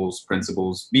values, goals,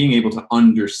 principles, being able to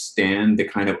understand the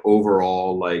kind of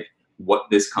overall, like, what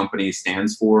this company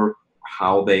stands for,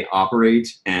 how they operate,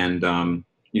 and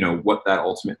what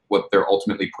they're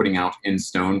ultimately putting out in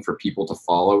stone for people to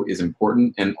follow is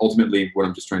important. And ultimately, what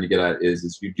I'm just trying to get at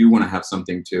is you do want to have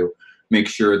something to make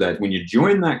sure that when you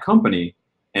join that company,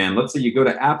 and let's say you go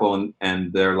to Apple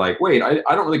and they're like, wait, I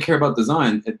don't really care about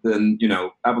design, and then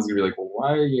Apple's gonna be like, well,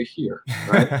 why are you here,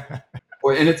 right?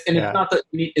 It's not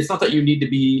that you need to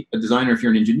be a designer if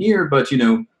you're an engineer, but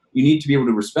you need to be able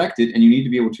to respect it, and you need to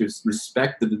be able to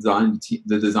respect the design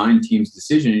team's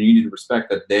decision, and you need to respect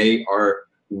that they are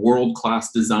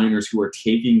world-class designers who are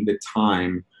taking the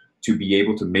time to be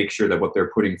able to make sure that what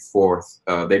they're putting forth,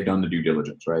 they've done the due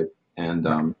diligence, right? And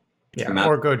Right. Yeah. and that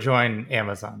Or go join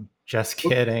Amazon. Just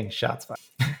kidding. Shots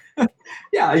fired.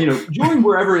 yeah, join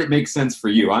wherever it makes sense for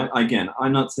you. Again,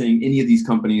 I'm not saying any of these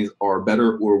companies are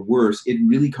better or worse. It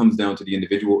really comes down to the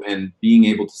individual and being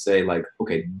able to say, like,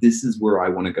 okay, this is where I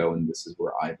want to go and this is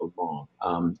where I belong.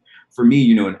 For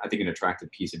me, and I think an attractive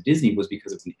piece of Disney was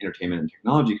because it's an entertainment and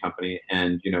technology company.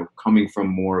 And, coming from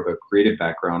more of a creative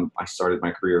background, I started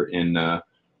my career in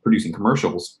producing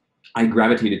commercials. I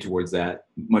gravitated towards that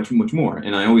much, much more.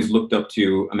 And I always looked up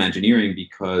to Imagineering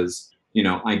because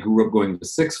I grew up going to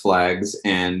Six Flags,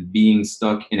 and being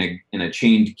stuck in a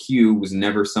chained queue was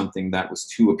never something that was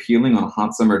too appealing on a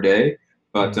hot summer day.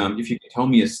 But if you can tell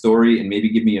me a story and maybe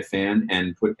give me a fan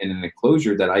and put in an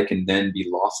enclosure that I can then be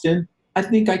lost in, I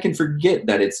think I can forget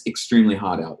that it's extremely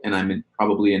hot out and I'm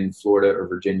probably in Florida or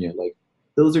Virginia. Like,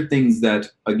 those are things that,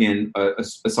 again,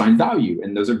 assign value,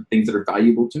 and those are things that are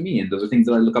valuable to me, and those are things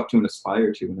that I look up to and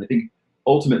aspire to. And I think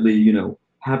ultimately,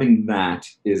 having that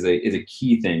is a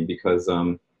key thing, because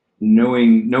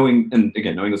knowing and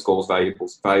again, knowing those goals,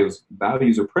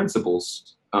 values or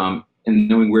principles, and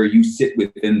knowing where you sit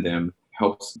within them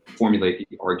helps formulate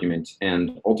the argument,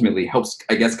 and ultimately helps,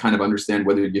 I guess, kind of understand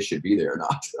whether you should be there or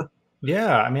not.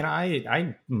 Yeah, I mean,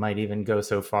 I might even go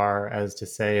so far as to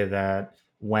say that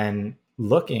when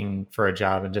looking for a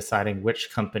job and deciding which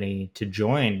company to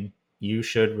join, you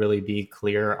should really be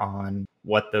clear on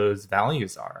what those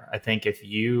values are. I think if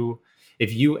you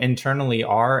internally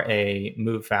are a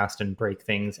move fast and break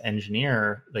things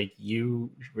engineer, like, you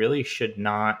really should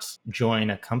not join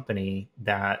a company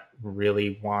that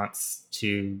really wants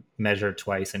to measure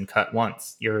twice and cut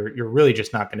once. You're really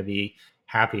just not going to be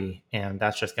happy, and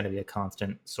that's just going to be a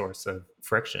constant source of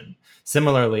friction.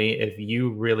 Similarly, if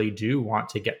you really do want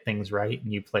to get things right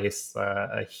and you place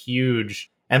a huge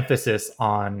emphasis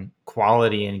on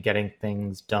quality and getting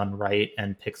things done right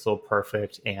and pixel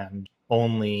perfect and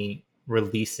only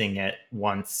releasing it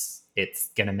once it's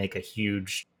going to make a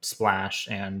huge splash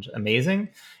and amazing,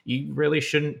 you really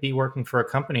shouldn't be working for a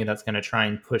company that's going to try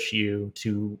and push you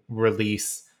to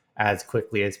release as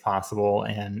quickly as possible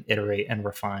and iterate and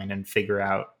refine and figure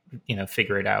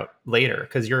it out later,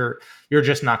 because you're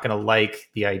just not going to like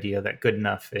the idea that good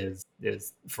enough is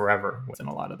forever within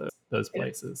a lot of those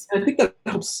places. And I think that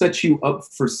helps set you up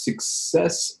for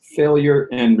success, failure,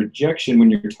 and rejection when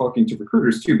you're talking to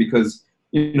recruiters too, because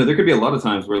there could be a lot of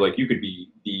times where, like, you could be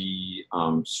the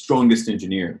strongest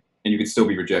engineer and you could still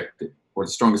be rejected, or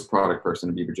the strongest product person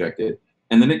to be rejected.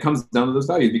 And then it comes down to those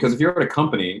values, because if you're at a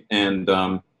company and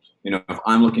if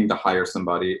I'm looking to hire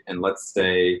somebody, and let's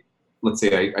say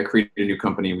I created a new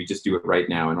company and we just do it right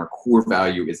now, and our core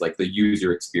value is like the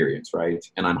user experience, right?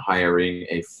 And I'm hiring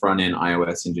a front-end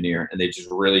iOS engineer, and they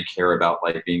just really care about,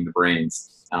 like, being the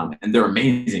brains, and they're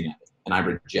amazing at it, and I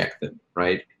reject them,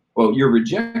 right? Well, you're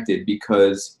rejected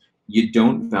because you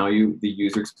don't value the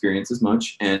user experience as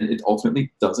much, and it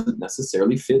ultimately doesn't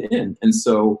necessarily fit in. And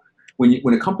so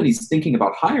when a company's thinking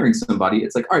about hiring somebody,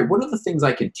 it's like, all right, what are the things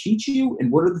I can teach you,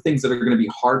 and what are the things that are going to be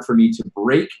hard for me to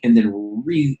break and then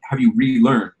have you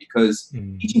relearn? Because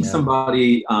teaching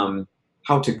somebody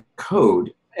how to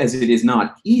code, as it is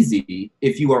not easy,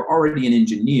 if you are already an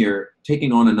engineer,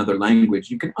 taking on another language,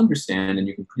 you can understand and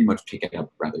you can pretty much pick it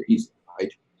up rather easily,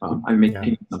 right? I'm making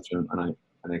an assumption,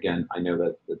 and again, I know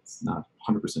that it's not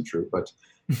 100% true, but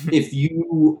if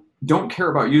you don't care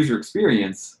about user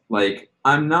experience, like,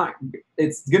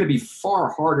 it's going to be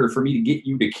far harder for me to get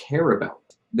you to care about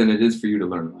it than it is for you to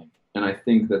learn language. And I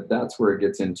think that that's where it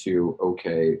gets into,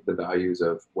 okay, the values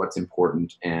of what's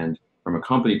important, and from a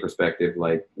company perspective,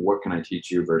 like, what can I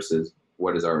teach you versus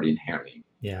what is already inherent.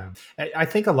 Yeah. I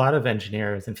think a lot of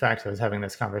engineers, in fact, I was having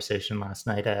this conversation last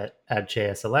night at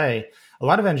JSLA. A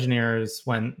lot of engineers,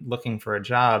 when looking for a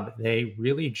job, they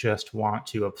really just want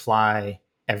to apply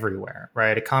everywhere,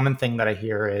 right? A common thing that I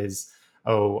hear is,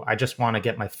 oh, I just want to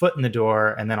get my foot in the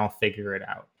door and then I'll figure it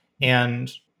out.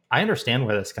 And I understand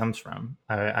where this comes from.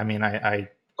 I mean, I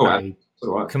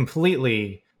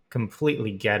completely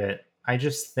get it. I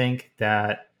just think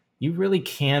that you really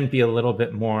can be a little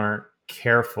bit more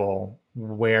careful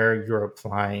where you're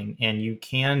applying, and you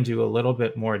can do a little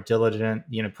bit more diligent,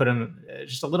 put in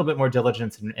just a little bit more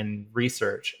diligence and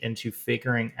research into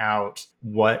figuring out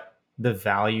what the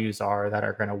values are that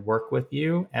are going to work with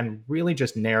you, and really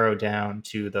just narrow down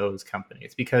to those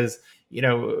companies. Because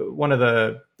one of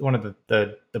the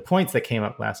points that came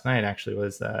up last night actually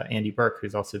was Andy Burke,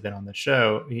 who's also been on the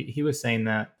show. He was saying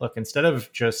that, look, instead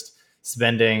of just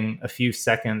spending a few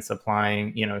seconds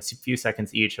applying, a few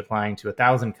seconds each applying to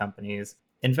 1,000 companies,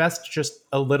 invest just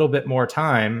a little bit more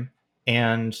time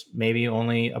and maybe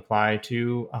only apply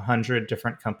to 100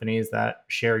 different companies that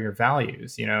share your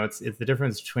values. It's the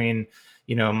difference between,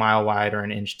 a mile wide or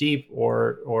an inch deep,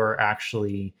 or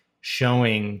actually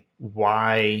showing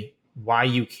why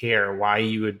you care, why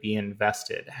you would be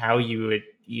invested, how you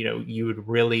would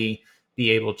really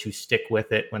be able to stick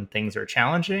with it when things are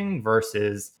challenging,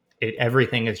 versus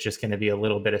everything is just going to be a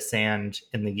little bit of sand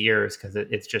in the gears, because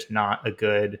it's just not a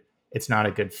good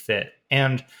fit.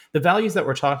 And the values that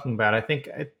we're talking about,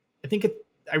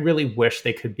 I really wish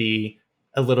they could be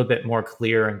a little bit more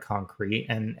clear and concrete.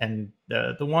 And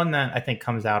the one that I think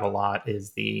comes out a lot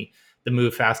is the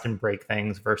move fast and break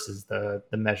things versus the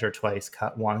measure twice,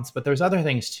 cut once. But there's other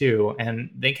things too, and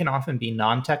they can often be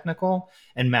non-technical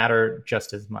and matter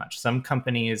just as much. Some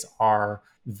companies are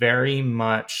very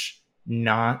much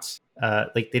not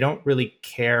like, they don't really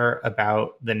care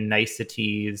about the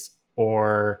niceties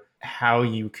or how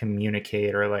you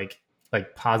communicate, or like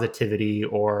positivity,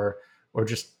 or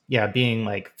just, yeah, being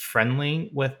like friendly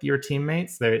with your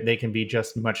teammates. They can be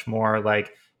just much more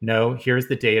like, no, here's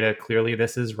the data, clearly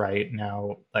this is right,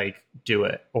 now like do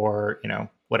it, or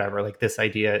whatever, like this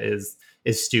idea is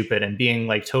stupid. And being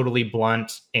like totally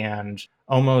blunt and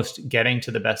almost getting to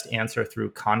the best answer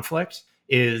through conflict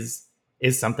is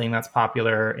something that's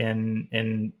popular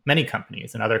in many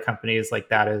companies. And other companies, like,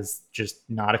 that is just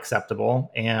not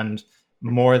acceptable. And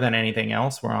more than anything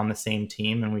else, we're on the same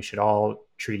team, and we should all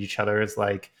treat each other as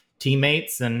like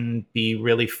teammates and be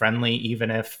really friendly, even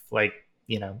if, like,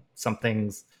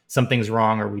 something's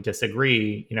wrong or we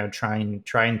disagree.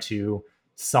 Trying to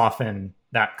soften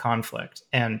that conflict.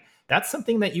 And that's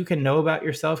something that you can know about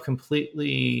yourself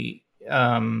completely,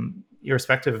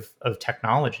 irrespective of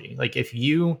technology. Like, if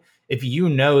you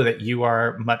know that you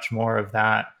are much more of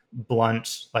that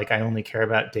blunt, like, I only care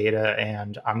about data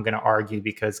and I'm going to argue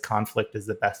because conflict is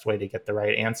the best way to get the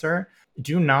right answer,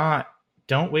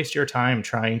 don't waste your time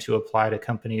trying to apply to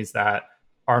companies that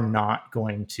are not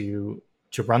going to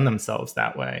run themselves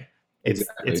that way. It's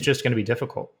Exactly. just going to be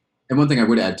difficult. And one thing I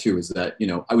would add too is that,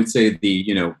 I would say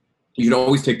you should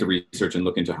always take the research and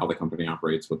look into how the company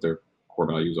operates, what their core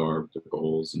values are, what their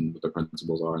goals and what their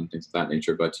principles are, and things of that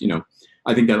nature. But,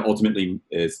 I think that ultimately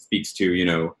speaks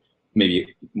to,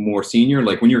 maybe more senior,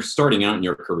 like when you're starting out in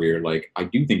your career, like, I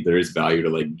do think there is value to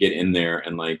like get in there,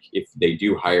 and like, if they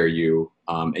do hire you,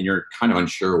 and you're kind of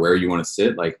unsure where you want to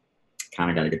sit, like, kind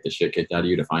of got to get the shit kicked out of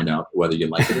you to find out whether you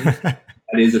like it or not.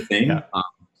 That is a thing. Yeah.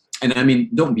 And I mean,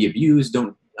 don't be abused.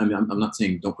 I'm not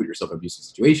saying don't put yourself in abusive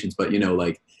situations, but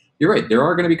like, you're right. There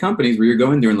are going to be companies where you're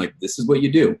going there and like, this is what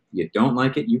you do. You don't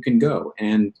like it, you can go,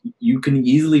 and you can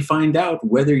easily find out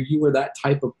whether you are that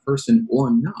type of person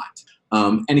or not.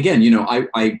 And again,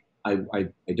 I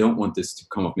don't want this to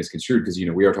come off misconstrued, because,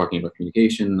 we are talking about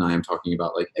communication, and I am talking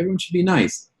about like, everyone should be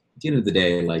nice. At the end of the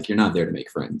day, like, you're not there to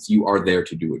make friends. You are there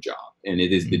to do a job, and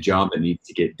it is the job that needs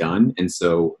to get done. And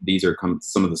so these are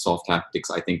some of the soft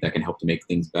tactics I think that can help to make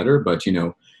things better. But,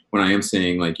 when I am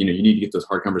saying like, you need to get those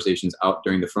hard conversations out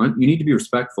during the front, you need to be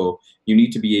respectful. You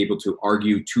need to be able to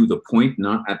argue to the point,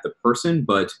 not at the person.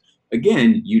 But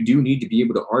again, you do need to be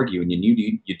able to argue, and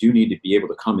you do need to be able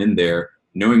to come in there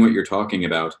knowing what you're talking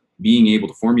about, being able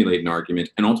to formulate an argument,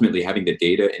 and ultimately having the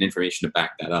data and information to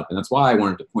back that up. And that's why I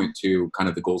wanted to point to kind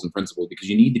of the goals and principles, because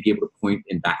you need to be able to point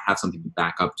and have something to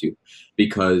back up to.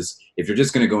 Because if you're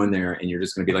just going to go in there and you're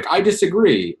just going to be like, I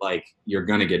disagree, like, you're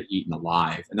going to get eaten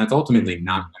alive. And that's ultimately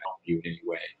not going to help you in any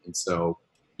way. And so,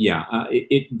 yeah,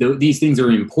 these things are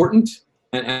important.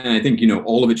 And I think,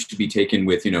 all of it should be taken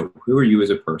with, who are you as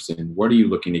a person? What are you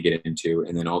looking to get into?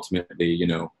 And then ultimately,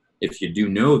 if you do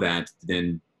know that,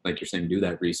 then, like you're saying, do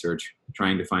that research,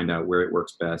 trying to find out where it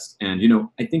works best. And,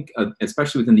 I think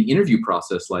especially within the interview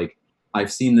process, like,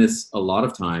 I've seen this a lot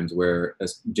of times where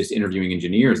just interviewing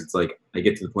engineers, it's like, I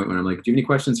get to the point when I'm like, do you have any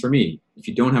questions for me? If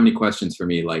you don't have any questions for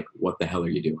me, like, what the hell are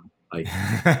you doing? Like,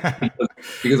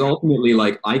 because ultimately,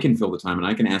 like, I can fill the time and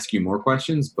I can ask you more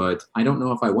questions, but I don't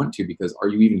know if I want to, because are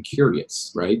you even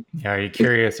curious, right? Yeah, are you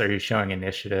curious? Are you showing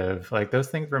initiative? Like, those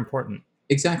things are important.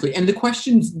 Exactly. And the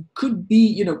questions could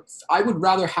be, I would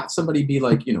rather have somebody be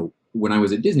like, when I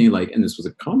was at Disney, like, and this was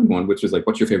a common one, which was like,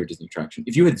 what's your favorite Disney attraction?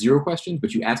 If you had 0 questions,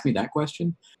 but you asked me that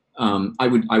question, I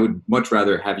would much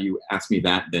rather have you ask me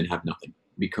that than have nothing.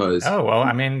 because Oh, well,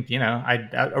 I mean,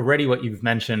 I already what you've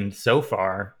mentioned so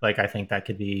far, like I think that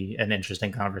could be an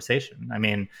interesting conversation. I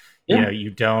mean, yeah.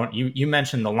 you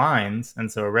mentioned the lines, and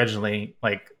so originally,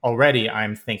 like already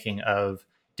I'm thinking of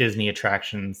Disney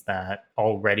attractions that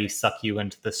already suck you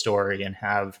into the story and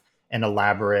have an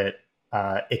elaborate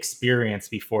experience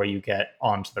before you get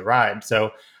onto the ride.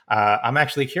 So I'm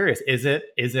actually curious, is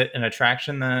it an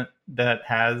attraction that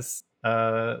has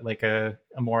like a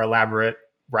more elaborate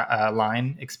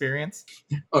line experience?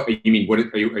 Oh, you mean what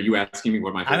are you asking me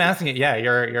what my I'm favorite? asking it. Yeah,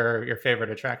 your favorite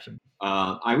attraction.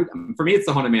 I would for me it's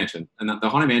the Haunted Mansion, and the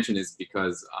Haunted Mansion is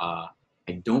because I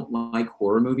don't like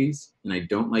horror movies and I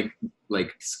don't like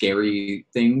scary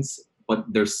things, but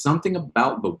there's something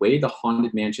about the way the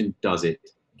Haunted Mansion does it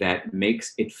that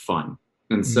makes it fun.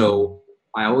 And Mm. so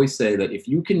I always say that if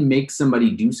you can make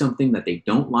somebody do something that they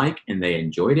don't like and they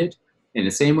enjoyed it, in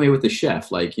the same way with the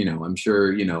chef, like I'm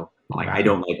sure like I Wow.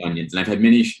 don't like onions, and I've had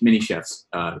many chefs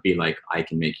be like, I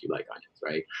can make you like onions,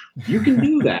 right? You can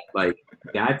do that, like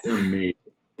that's amazing.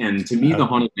 And to me, the Uh,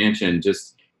 Haunted Mansion,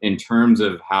 just in terms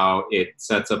of how it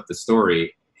sets up the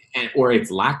story, or its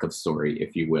lack of story,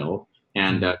 if you will,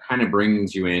 and mm. kind of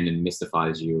brings you in and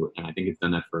mystifies you. And I think it's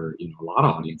done that for a lot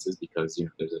of audiences because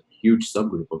there's a huge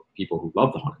subgroup of people who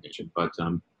love the Haunted Mansion. But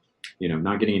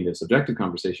not getting into a subjective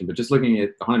conversation, but just looking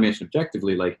at the Haunted Mansion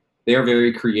objectively, like they are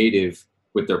very creative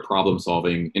with their problem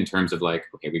solving in terms of like,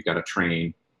 okay, we've got a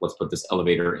train, let's put this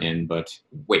elevator in, but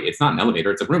wait, it's not an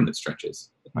elevator, it's a room that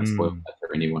stretches. If I spoil Mm. that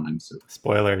for anyone, I'm so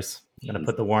Spoilers. I'm gonna teased.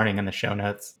 put the warning in the show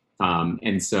notes.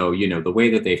 And so, the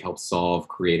way that they've helped solve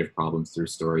creative problems through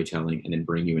storytelling and then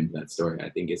bring you into that story, I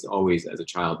think is always, as a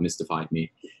child, mystified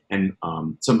me. And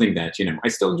something that, I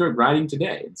still enjoy writing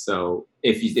today. And so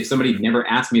if somebody never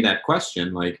asked me that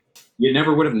question, like, you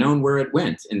never would have known where it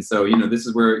went. And so, this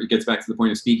is where it gets back to the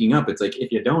point of speaking up. It's like,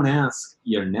 if you don't ask,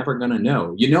 you're never going to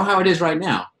know. You know how it is right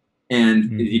now.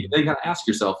 And you Hmm. then got to ask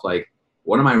yourself, like,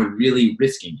 what am I really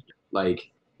risking here? Like,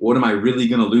 what am I really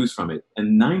going to lose from it?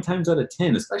 And 9 times out of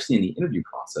 10, especially in the interview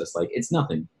process, like it's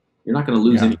nothing. You're not going to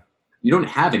lose Yeah. any. You don't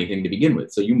have anything to begin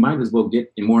with, so you might as well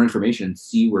get more information and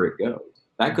see where it goes.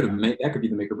 Yeah. That could be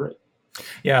the make or break.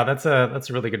 Yeah, that's a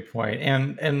really good point.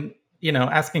 And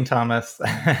asking Thomas,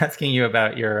 asking you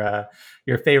about your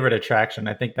favorite attraction,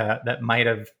 I think that might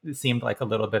have seemed like a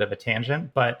little bit of a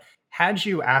tangent, but had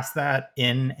you asked that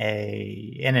in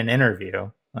an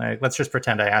interview, like let's just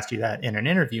pretend I asked you that in an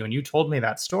interview and you told me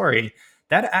that story,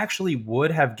 that actually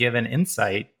would have given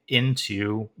insight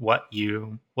into what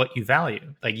you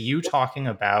value. Like you talking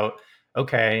about,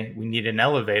 okay, we need an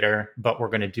elevator, but we're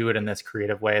going to do it in this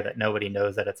creative way that nobody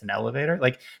knows that it's an elevator.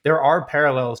 Like there are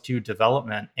parallels to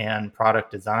development and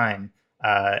product design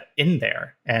in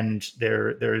there, and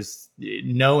there's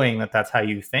knowing that that's how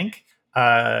you think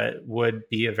would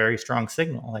be a very strong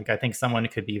signal. Like I think someone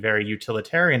could be very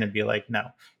utilitarian and be like, no,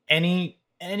 any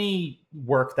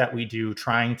work that we do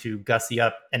trying to gussy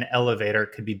up an elevator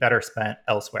could be better spent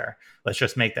elsewhere. Let's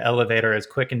just make the elevator as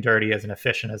quick and dirty as and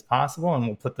efficient as possible, and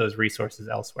we'll put those resources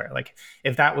elsewhere. Like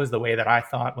if that was the way that I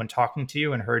thought when talking to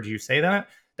you and heard you say that,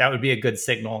 that would be a good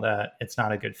signal that it's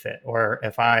not a good fit. Or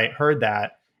if I heard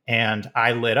that and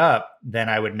I lit up, then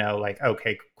I would know like,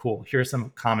 okay, cool, here's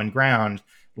some common ground.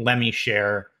 Let me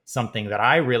share something that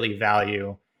I really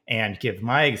value and give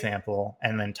my example.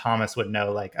 And then Thomas would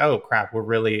know like, oh crap, we're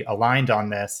really aligned on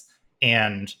this.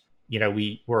 And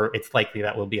it's likely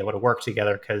that we'll be able to work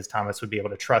together because Thomas would be able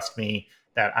to trust me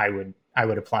that I would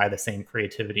apply the same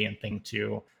creativity and think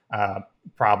to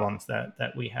problems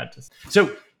that we had to.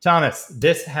 So Thomas,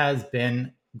 this has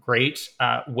been great.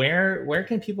 Where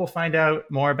can people find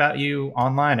out more about you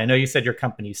online? I know you said your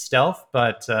company's Stealth,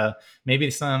 but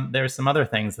maybe there's some other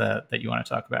things that you want to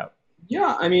talk about.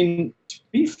 Yeah, I mean, to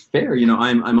be fair,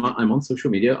 I'm on social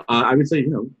media. I would say,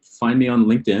 find me on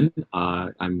LinkedIn.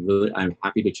 I'm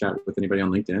happy to chat with anybody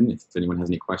on LinkedIn if anyone has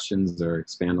any questions or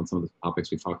expand on some of the topics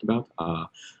we've talked about.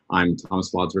 I'm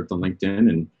Thomas Wadsworth on LinkedIn,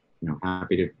 and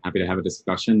happy to have a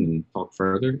discussion and talk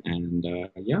further. And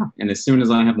yeah, and as soon as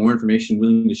I have more information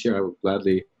willing to share, I will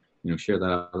gladly share that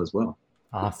out as well.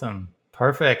 Awesome,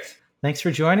 perfect. Thanks for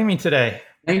joining me today.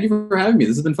 Thank you for having me.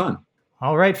 This has been fun.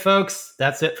 All right, folks,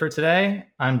 that's it for today.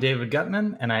 I'm David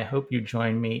Gutman, and I hope you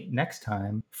join me next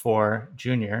time for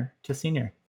Junior to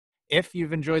Senior. If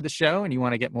you've enjoyed the show and you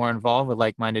want to get more involved with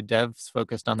like-minded devs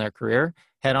focused on their career,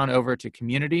 head on over to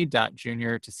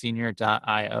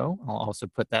community.juniortosenior.io. I'll also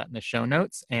put that in the show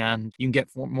notes, and you can get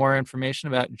more information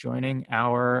about joining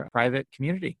our private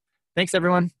community. Thanks,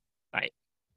 everyone. Bye.